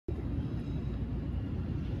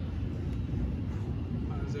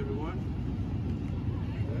everyone?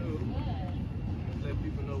 Hello. Let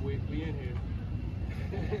people know we in here.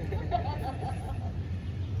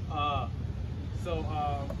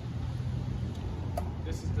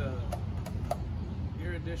 This is the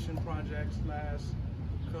Ear Edition project /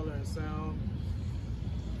 Color and Sound.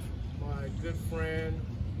 My good friend,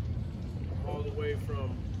 all the way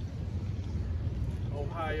from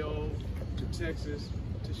Ohio to Texas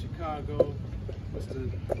to Chicago,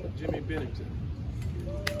 Mr. Jimmy Bennington.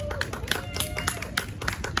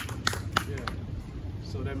 Yeah,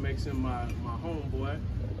 so that makes him my homeboy.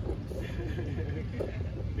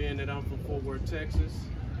 Being that I'm from Fort Worth, Texas,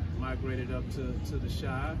 migrated up to the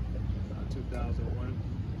Chi, 2001.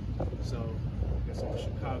 So I guess I'm a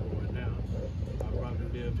Chicagoan now. I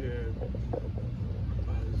probably lived here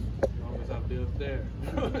about as long as I've lived there.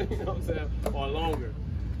 You know what I'm saying? Or longer.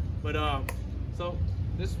 But so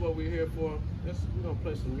this is what we're here for. We're gonna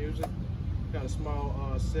play some music. Got a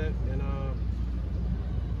small set, and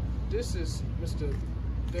this is Mr.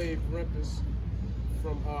 Dave Rempis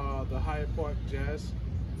from the Hyde Park Jazz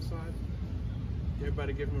Festival.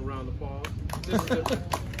 Everybody give him a round of applause.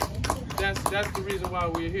 That's the reason why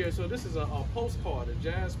we're here. So this is a postcard, a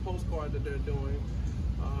jazz postcard that they're doing.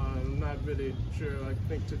 I'm not really sure. I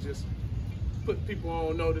think to just put people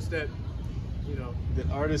on notice that, you know, that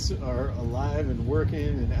artists are alive and working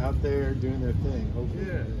and out there doing their thing. Hopefully.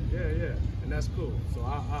 Yeah, and that's cool. So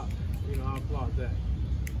I applaud that.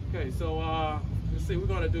 Okay, so let's see. We're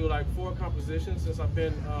gonna do like 4 compositions since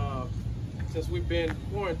we've been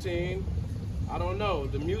quarantined. I don't know.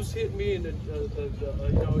 The muse hit me, and and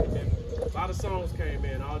a lot of songs came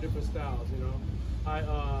in, all different styles. You know,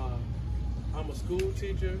 I'm a school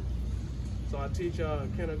teacher, so I teach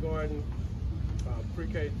kindergarten,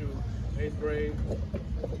 pre-K through 8th grade,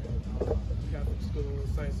 Catholic school,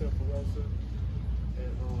 St. Symphonosa,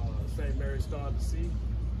 and St. Mary's Star of the Sea.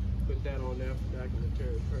 Put that on there for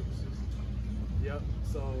documentary purposes. Yep.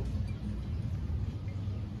 So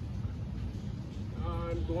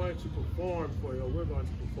I'm going to perform for you. We're going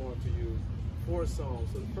to perform for you 4 songs.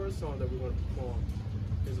 So the first song that we're going to perform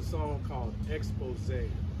is a song called Expose.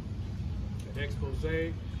 And Expose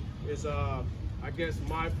is, I guess,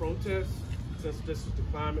 my protest, since this is the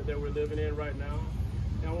climate that we're living in right now.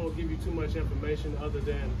 And I won't give you too much information other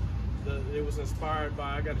than it was inspired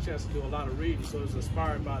by, I got a chance to do a lot of reading, so it was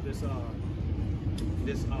inspired by this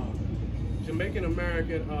Jamaican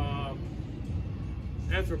American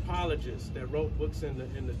anthropologist that wrote books in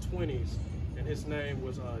the 20s, and his name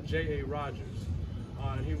was J.A. Rogers.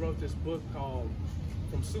 And he wrote this book called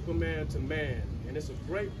From Superman to Man. And it's a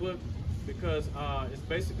great book because it's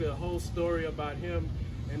basically a whole story about him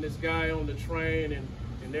and this guy on the train, and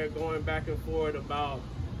they're going back and forth about,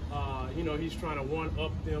 he's trying to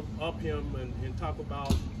one-up him and talk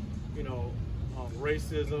about,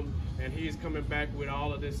 racism, and he's coming back with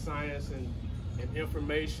all of this science and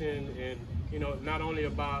information, and not only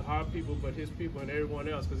about our people, but his people and everyone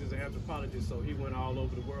else, because he's an anthropologist, so he went all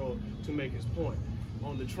over the world to make his point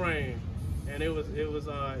on the train. And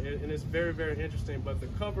and it's very, very interesting. But the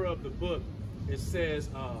cover of the book, it says,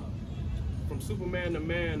 From Superman to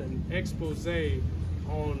Man, an expose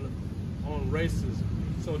on racism.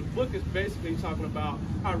 So the book is basically talking about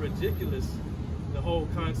how ridiculous the whole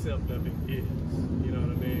concept of it is. You know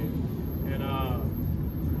what I mean? And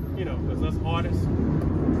because us artists,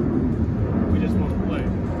 we just want to play.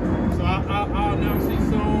 So I'll announce each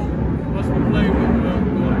song. Once we play,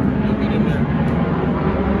 we'll get in there.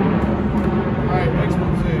 All right,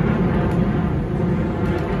 Expose.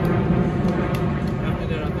 After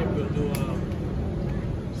that, I think we'll do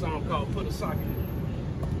a song called Put a Sock in.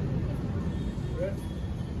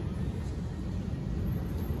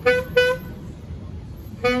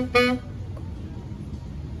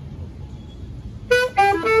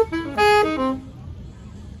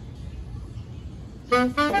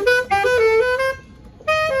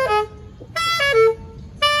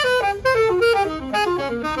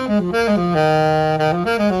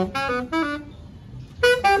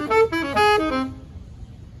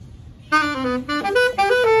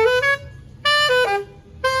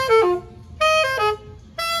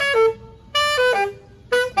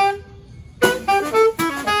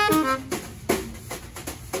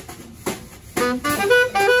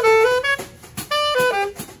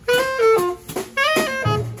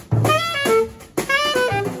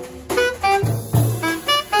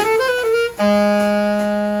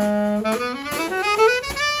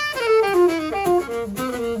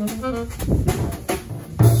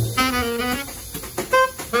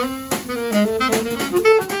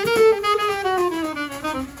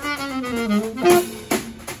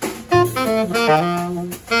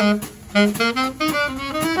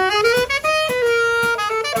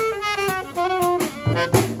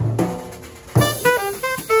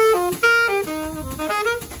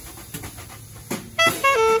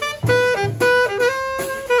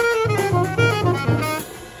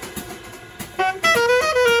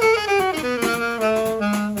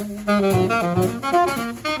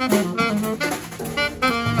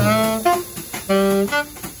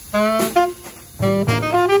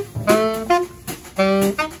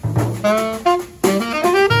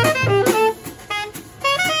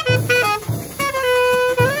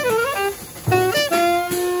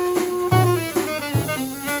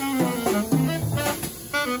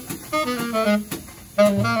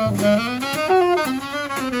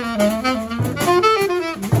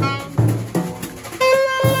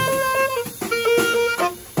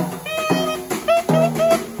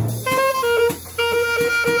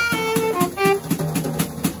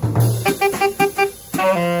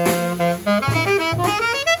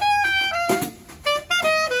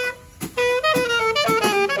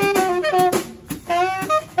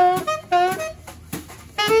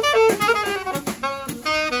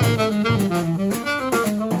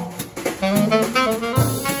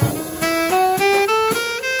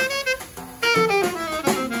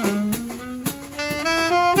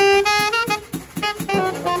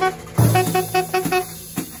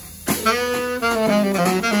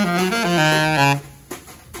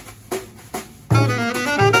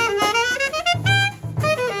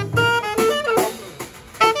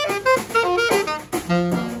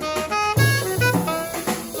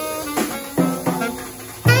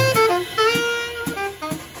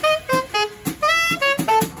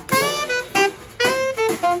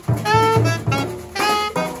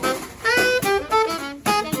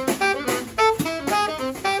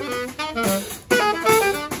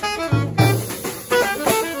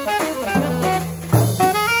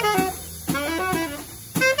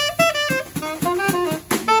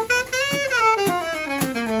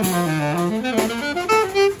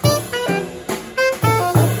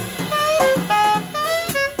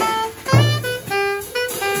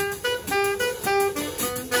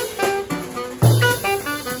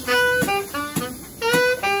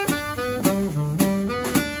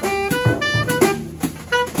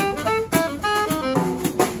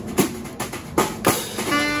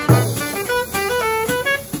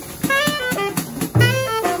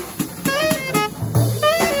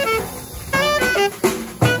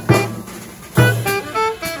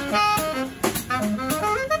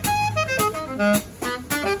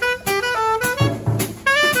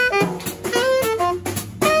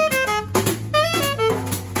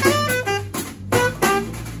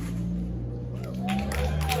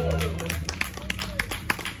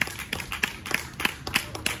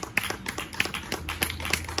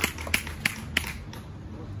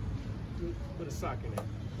 Put a sock in it.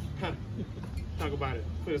 Talk about it.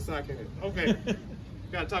 Put a sock in it. Okay.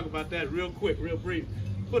 Gotta talk about that real quick, real brief.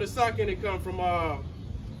 Put a sock in it come from my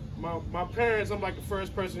parents. I'm like the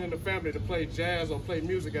first person in the family to play jazz or play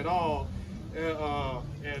music at all.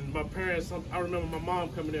 And my parents, I remember my mom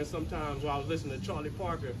coming in sometimes while I was listening to Charlie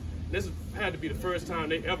Parker. This had to be the first time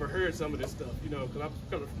they ever heard some of this stuff, you know, because I'm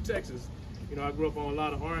coming from Texas. You know, I grew up on a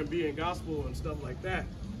lot of R&B and gospel and stuff like that.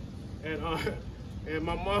 And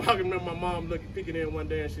my mom, I can remember my mom peeking in one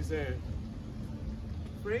day and she said,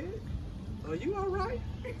 "Fred, are you all right?"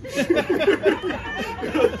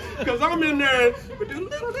 Because I'm in there with this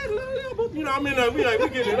little, you know, I'm in there, we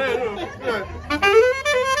getting that,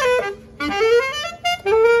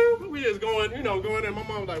 we just going, you know, going in. My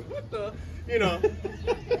mom was like, "What the, you know,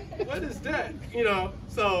 what is that?" You know,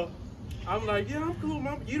 so I'm like, "Yeah, I'm cool,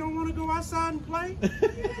 Mom. You don't want to go outside and play?"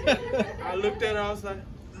 I looked at her, I was like,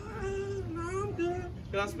 "No, I'm good."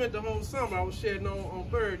 Because I spent the whole summer, I was shedding on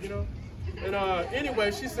bird, you know. And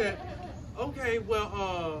anyway, she said, "Okay,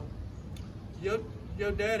 well,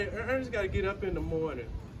 your daddy, Ernest got to get up in the morning.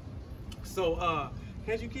 So,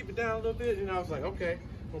 can't you keep it down a little bit?" And I was like, "Okay,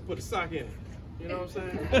 I'm going to put a sock in it." You know what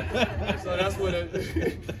I'm saying? So that's what and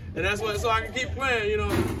that's what, so I can keep playing, you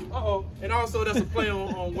know. And also that's a play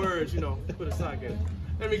on words, you know, put a sock in it.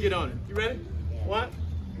 Let me get on it. You ready? 1,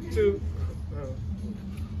 2.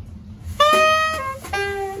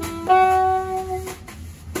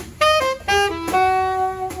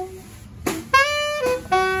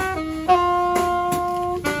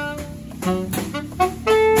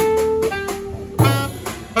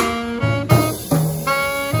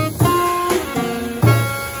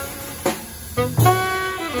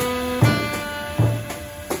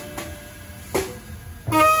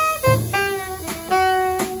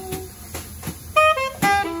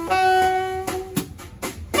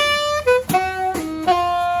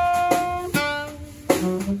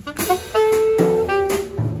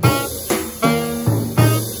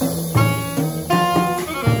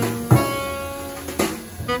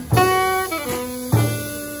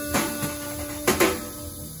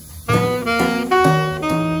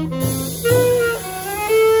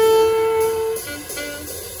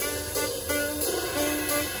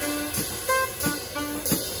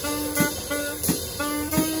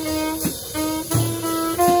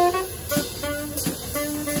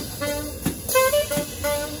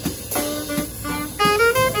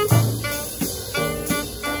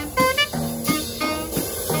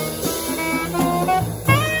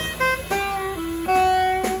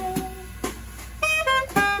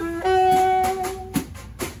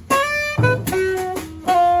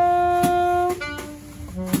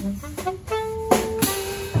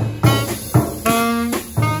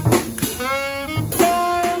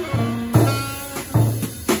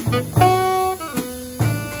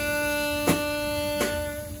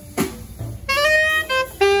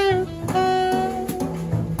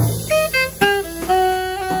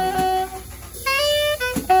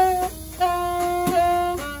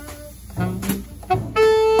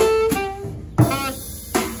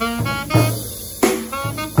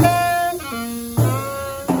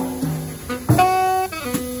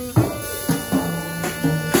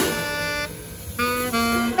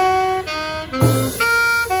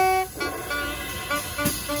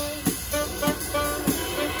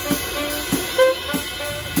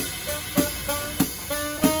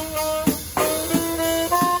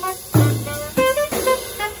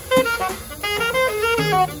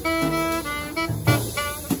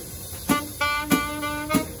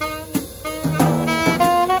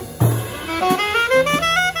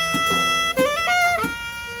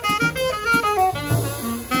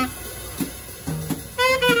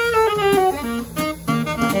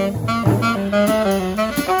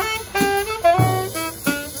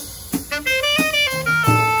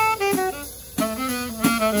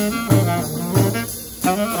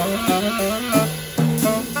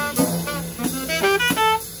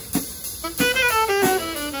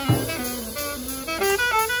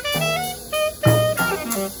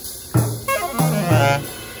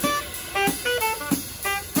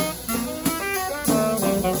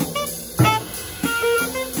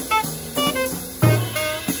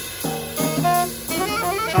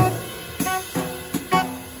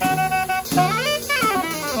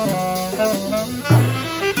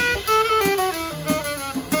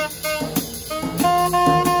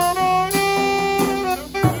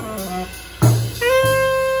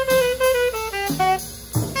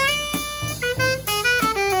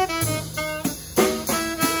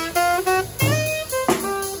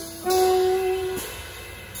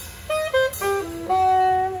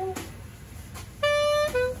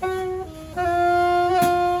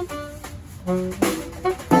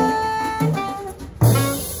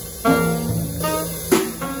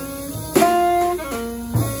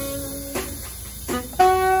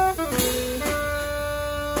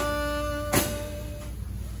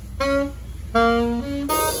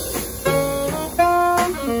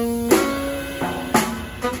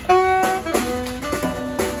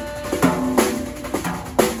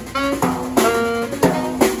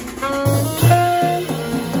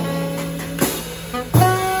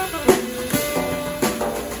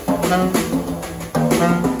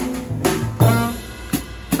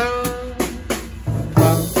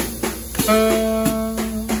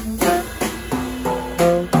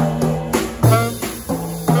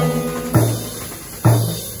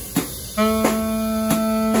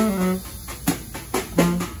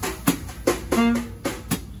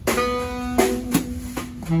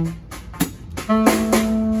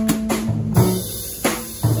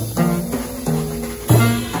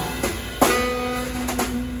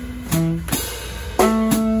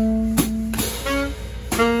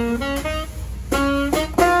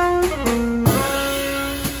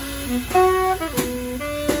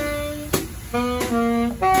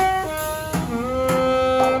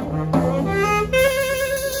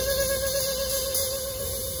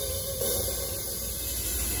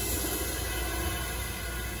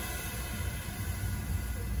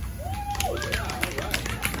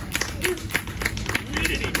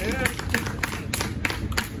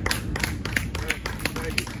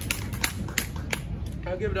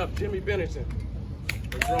 Give it up, Jimmy Bennington.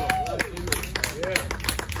 Yeah.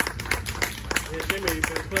 Jimmy's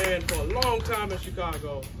been playing for a long time in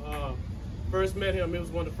Chicago. First met him, it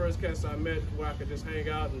was one of the first cats I met where I could just hang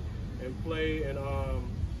out and play, and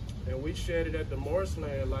we shared it at the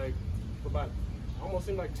Morrisland like for about almost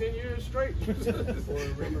seemed like 10 years straight.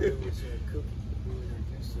 Remember it was Cookie.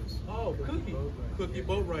 Oh, Cookie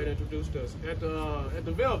Boatwright introduced us at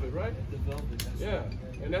the Velvet, right? At the Velvet, that's yeah. right.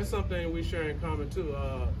 And that's something we share in common too.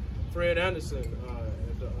 Fred Anderson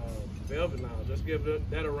at the Velvet now. Just give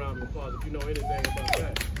that a round of applause if you know anything about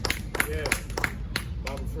that. Yeah,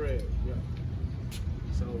 Bobby Fred. Yeah.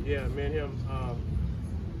 So yeah, me and him,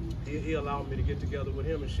 he allowed me to get together with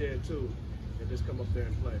him and share too, and just come up there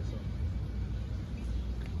and play. So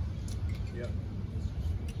yeah,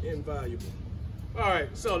 invaluable. All right,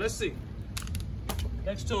 so let's see.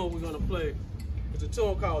 Next tune we're gonna play is a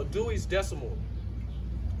tune called Dewey's Decimal.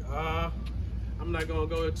 I'm not gonna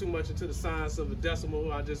go too much into the science of the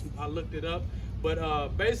decimal. I looked it up,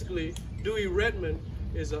 but basically Dewey Redman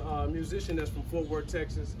is a musician that's from Fort Worth,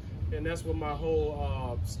 Texas, and that's what my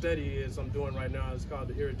whole study is. I'm doing right now. It's called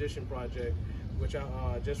the Erudition Project, which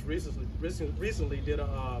I just recently did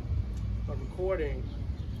a recording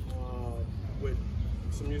with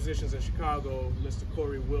some musicians in Chicago, Mr.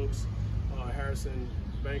 Corey Wilkes, Harrison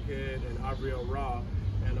Bankhead, and Avriel Ra.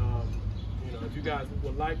 And you know, if you guys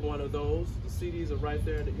would like one of those, the CDs are right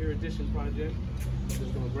there in the Erudition Project. I'm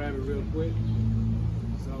just gonna grab it real quick.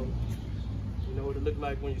 So you know what it looked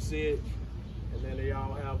like when you see it. And then they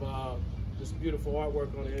all have this beautiful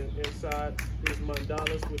artwork on the inside. Here's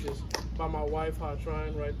Mandalas, which is by my wife, Hot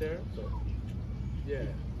Trine, right there. So yeah,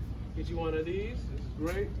 get you one of these. It's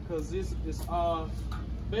great because this is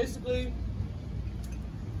basically,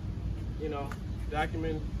 you know,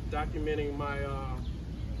 documenting my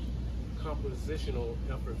compositional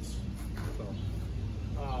efforts. So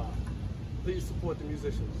please support the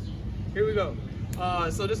musicians. Here we go.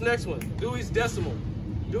 So this next one, Dewey's Decimal.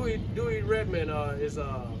 Dewey Redman is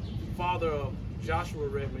father of Joshua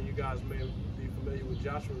Redman. You guys may be familiar with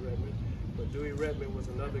Joshua Redman, but Dewey Redman was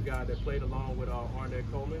another guy that played along with Arnett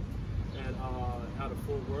Coleman and out of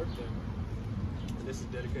Fort Worth, and this is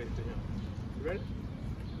dedicated to him. You ready?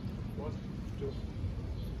 1, 2.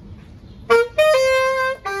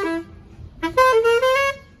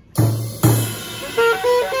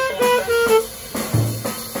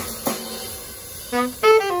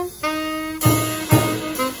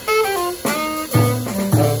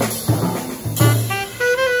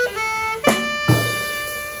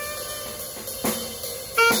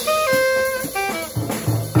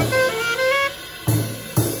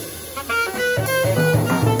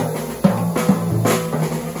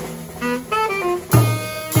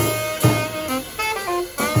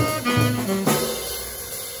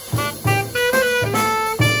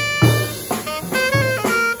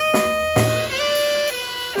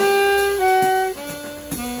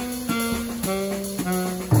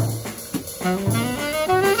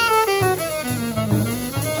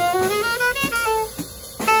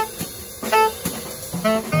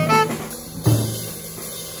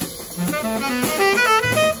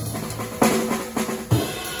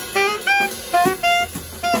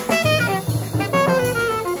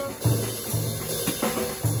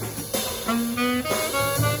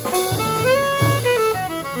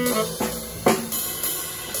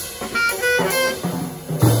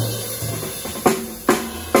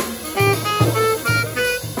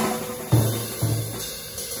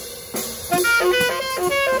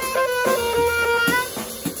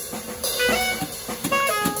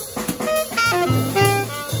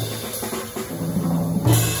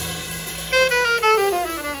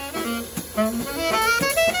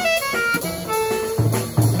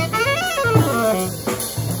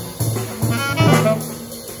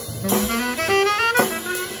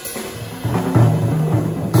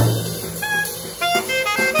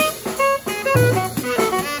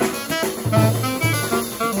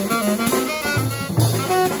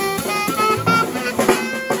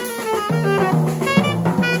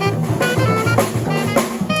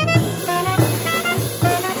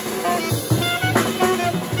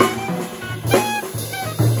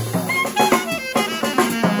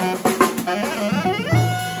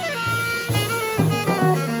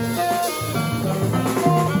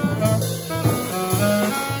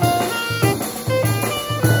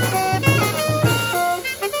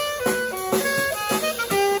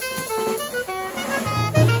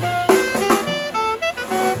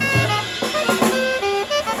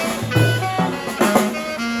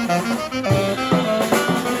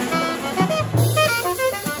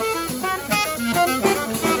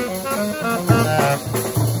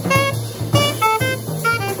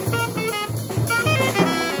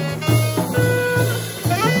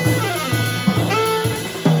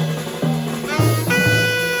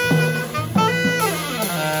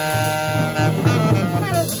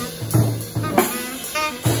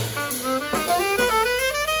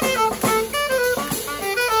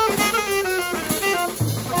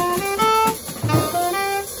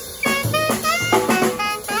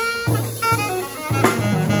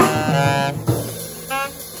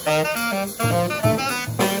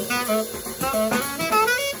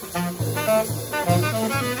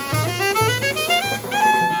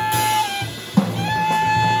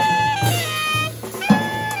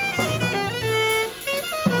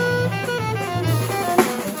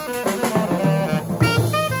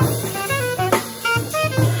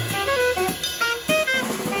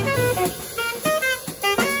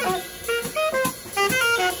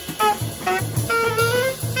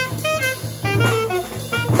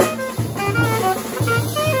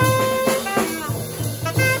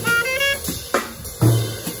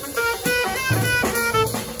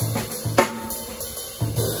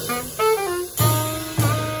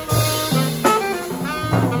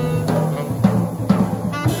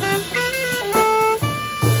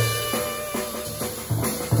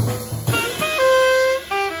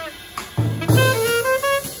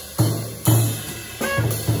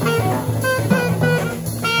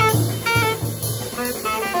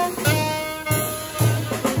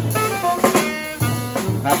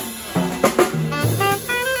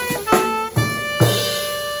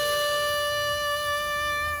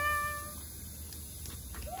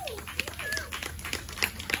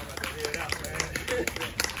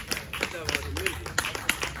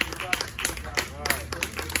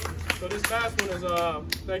 last one is,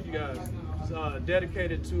 thank you guys, it's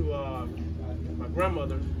dedicated to my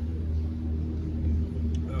grandmother.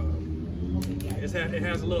 It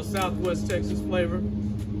has a little Southwest Texas flavor,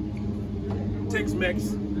 Tex-Mex,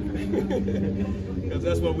 because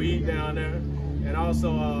that's what we eat down there. And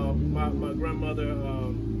also, my grandmother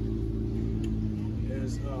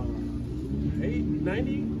is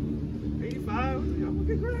 90, 85.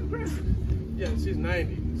 Yeah, she's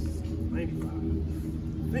 90, 95,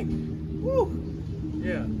 I think. Woo!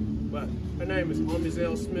 Yeah, but her name is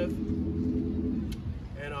Omizelle Smith,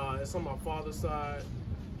 and it's on my father's side.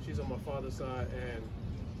 She's on my father's side, and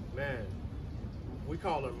man, we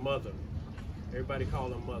call her Mother. Everybody call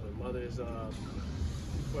her Mother. Mother is,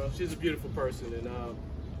 well, she's a beautiful person, and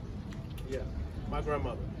yeah, my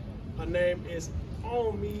grandmother. Her name is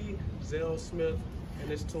Omizelle Smith,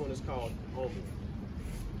 and this tune is called Omi.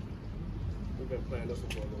 We've been playing this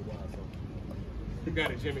one for a little while, so. You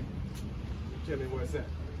got it, Jimmy. Jimmy, where's that?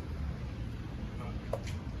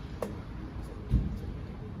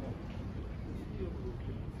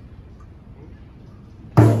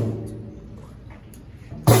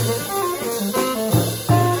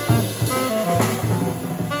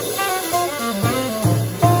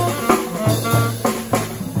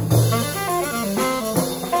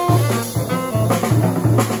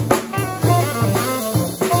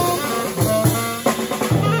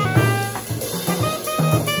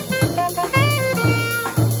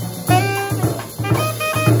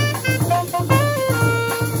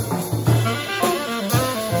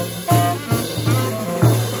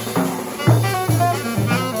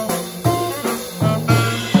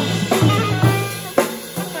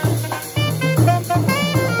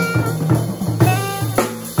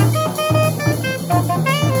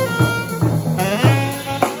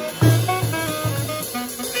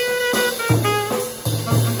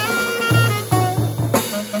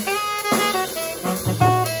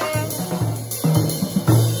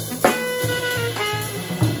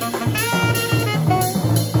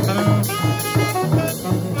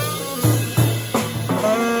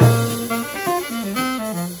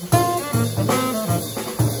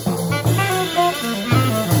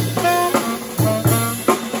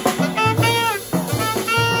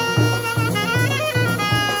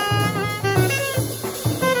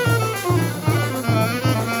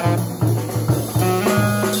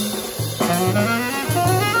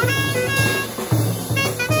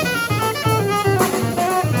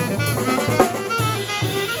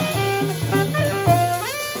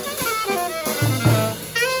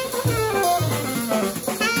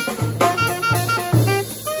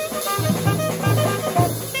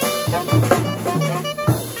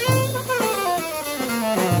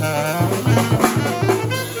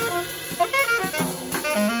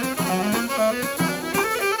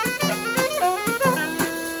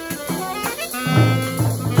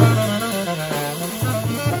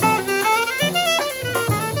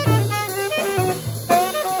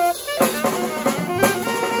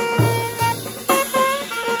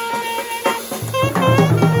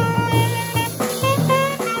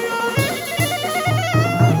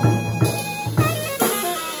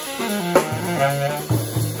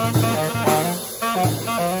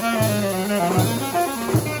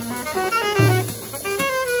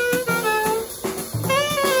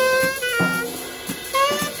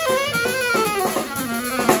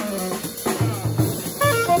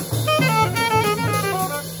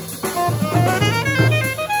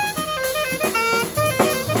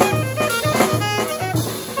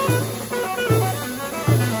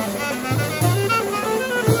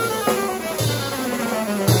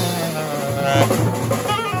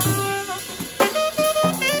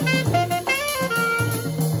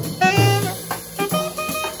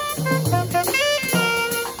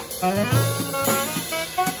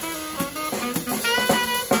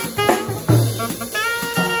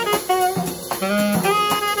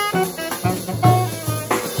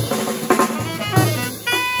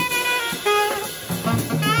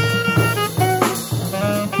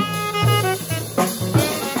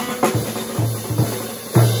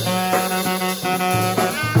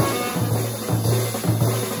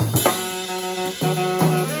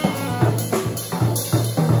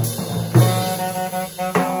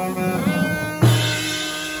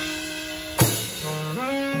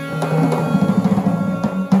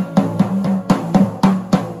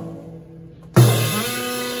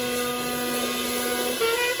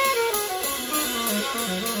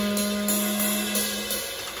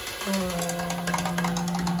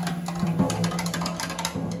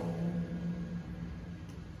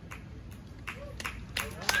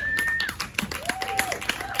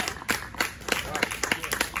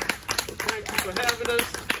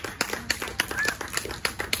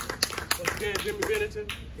 Bennington.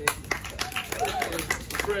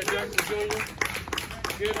 Fred Jackson Jr.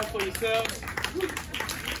 Give it up for yourselves.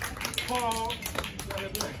 Paul.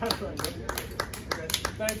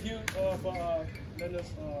 Thank you for letting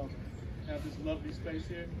us have this lovely space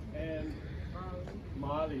here. And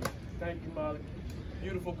Molly. Thank you, Molly.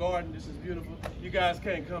 Beautiful garden. This is beautiful. You guys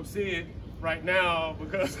can't come see it right now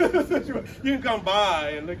because you can come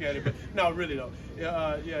by and look at it, but no, really though.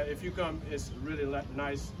 Yeah, if you come, it's really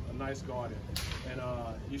nice, a nice garden, and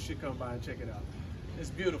you should come by and check it out. It's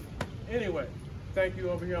beautiful. Anyway, thank you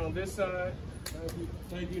over here on this side.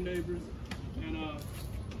 Thank you neighbors, and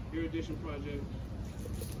Irradiation Project.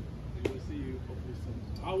 We'll see you hopefully soon.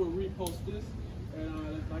 I will repost this.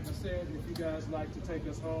 And like I said, if you guys like to take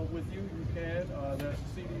us home with you, you can. There's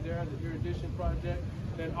a CD there, the Irradiation Project.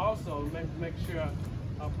 Then also make sure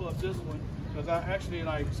I pull up this one because I actually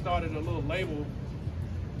started a little label.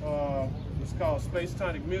 It's called Space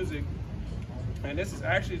Tonic Music, and this is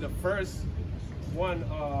actually the first one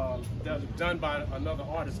that was done by another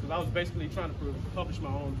artist because I was basically trying to publish my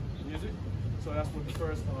own music. So that's what the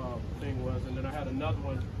first thing was, and then I had another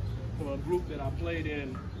one from a group that I played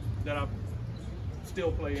in that I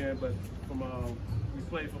still play in, but from we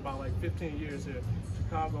played for about 15 years here.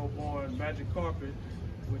 Chicago-born Magic Carpet,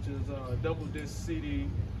 which is a double disc CD.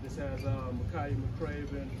 This has Micaiah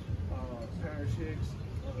McCraven, Parrish Hicks,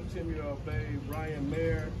 Timmy Earl Bay, Ryan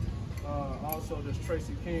Mayer. Also there's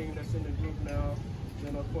Tracy King that's in the group now.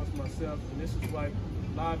 Then of course myself, and this is live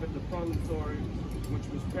at the Promontory, which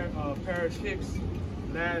was Parrish Hicks'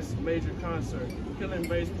 last major concert. Killing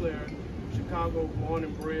bass player, Chicago born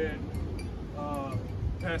and bred.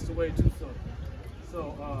 Passed away too soon.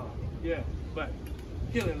 So yeah, but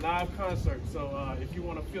killing live concert. So if you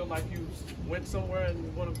want to feel like you went somewhere and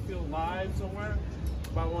you want to feel live somewhere,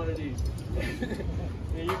 buy one of these,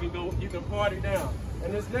 and you can party down.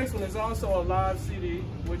 And this next one is also a live CD,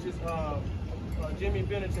 which is Jimmy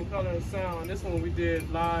Bennington Color and Sound. This one we did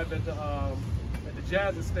live at the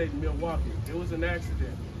Jazz Estate in Milwaukee. It was an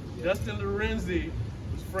accident. Dustin Lorenzi,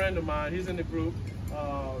 is a friend of mine. He's in the group.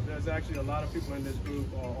 There's actually a lot of people in this group.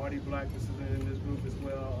 Artie Black is in this group as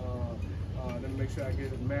well. Let me make sure I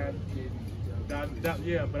get it. Matt,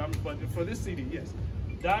 but for this CD, yes.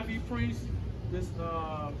 Davey Priest,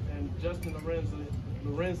 and Justin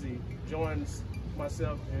Lorenzi joins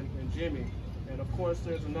myself and Jimmy. And of course,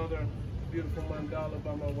 there's another beautiful mandala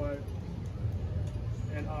by my wife.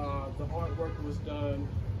 And the artwork was done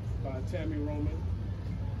by Tammy Roman.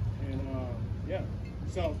 And yeah,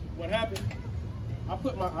 so what happened? I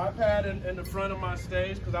put my iPad in the front of my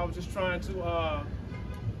stage because I was just trying to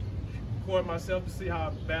record myself to see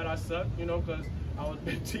how bad I suck, because I was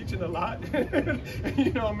teaching a lot,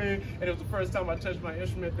 you know what I mean? And it was the first time I touched my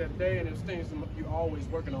instrument that day, and it was things you're always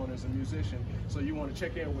working on as a musician. So you want to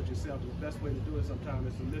check in with yourself. The best way to do it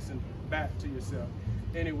sometimes is to listen back to yourself.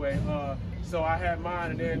 Anyway, so I had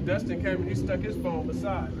mine, and then Dustin came and he stuck his phone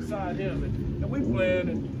beside him, and we playing,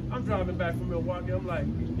 and I'm driving back from Milwaukee. I'm like,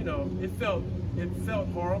 it felt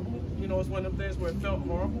horrible. It's one of them things where it felt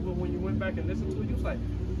horrible, but when you went back and listened to it, you was like,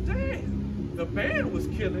 dang, the band was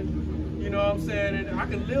killing. You know what I'm saying? And I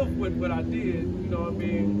can live with what I did, you know what I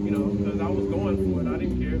mean? Because I was going for it. I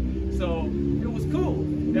didn't care. So it was cool.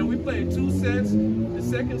 And we played 2 sets. The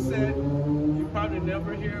second set, you probably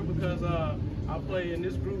never hear because I play in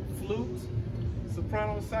this group flute,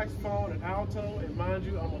 soprano, saxophone, and alto. And mind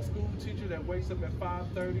you, I'm a school teacher that wakes up at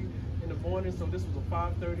 5:30 in the morning. So this was a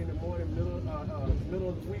 5:30 in the morning, middle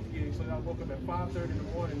of the week gig. So I woke up at 5:30 in the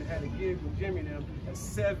morning and had a gig with Jimmy and them at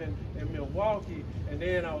 7 in Milwaukee. And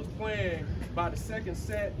then I was playing by the second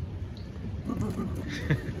set.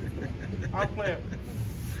 I'm playing.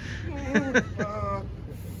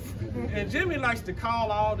 And Jimmy likes to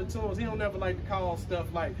call all the tunes. He don't never like to call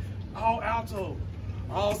stuff like all alto,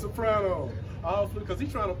 all soprano, all flute, because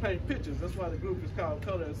he's trying to paint pictures. That's why the group is called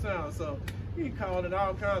Color and Sound. So he called it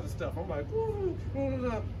all kinds of stuff. I'm like,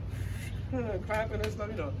 clapping and stuff.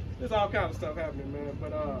 There's all kinds of stuff happening, man.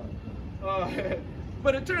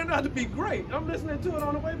 But it turned out to be great. I'm listening to it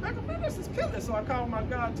on the way back. I'm like, this is killing. So I called my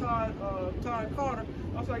guy Todd Carter.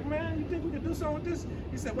 I was like, man, you think we could do something with this?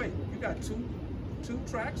 He said, wait, you got two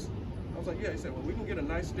tracks? I was like, yeah. He said, well, we can get a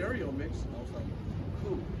nice stereo mix. I was like,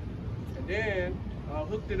 cool. And then I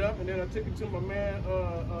hooked it up, and then I took it to my man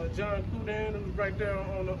John Kudan, who was right there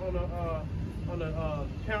on the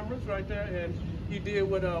cameras right there, and he did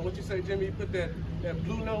what you say, Jimmy. He put that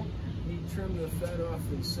blue note. He trimmed the fat off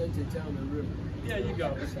and sent it down the river. Yeah, you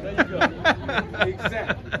go. There you go.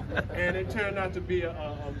 Exactly. And it turned out to be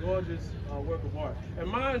a gorgeous work of art. And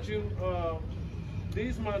mind you,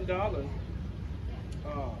 these mandalas,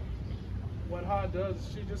 what Hyde does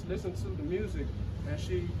is she just listens to the music and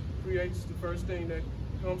she creates the first thing that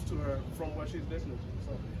comes to her from what she's listening to.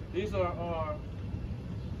 So these are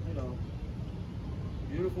you know,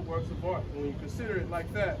 beautiful works of art. When you consider it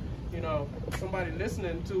like that, you know, somebody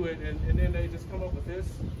listening to it and then they just come up with this,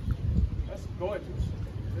 that's gorgeous.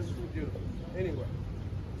 This is beautiful. Anyway,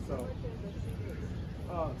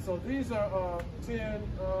 so these are 10,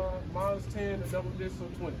 mine's 10, the double disc, so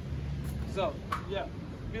 20. So, yeah,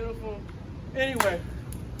 beautiful. Anyway,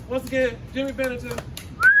 once again, Jimmy Bennington,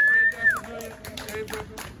 Fred Jackson Jr., Dave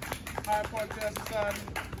Brooker, Hyde Park Jazz Society.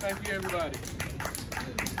 Thank you, everybody.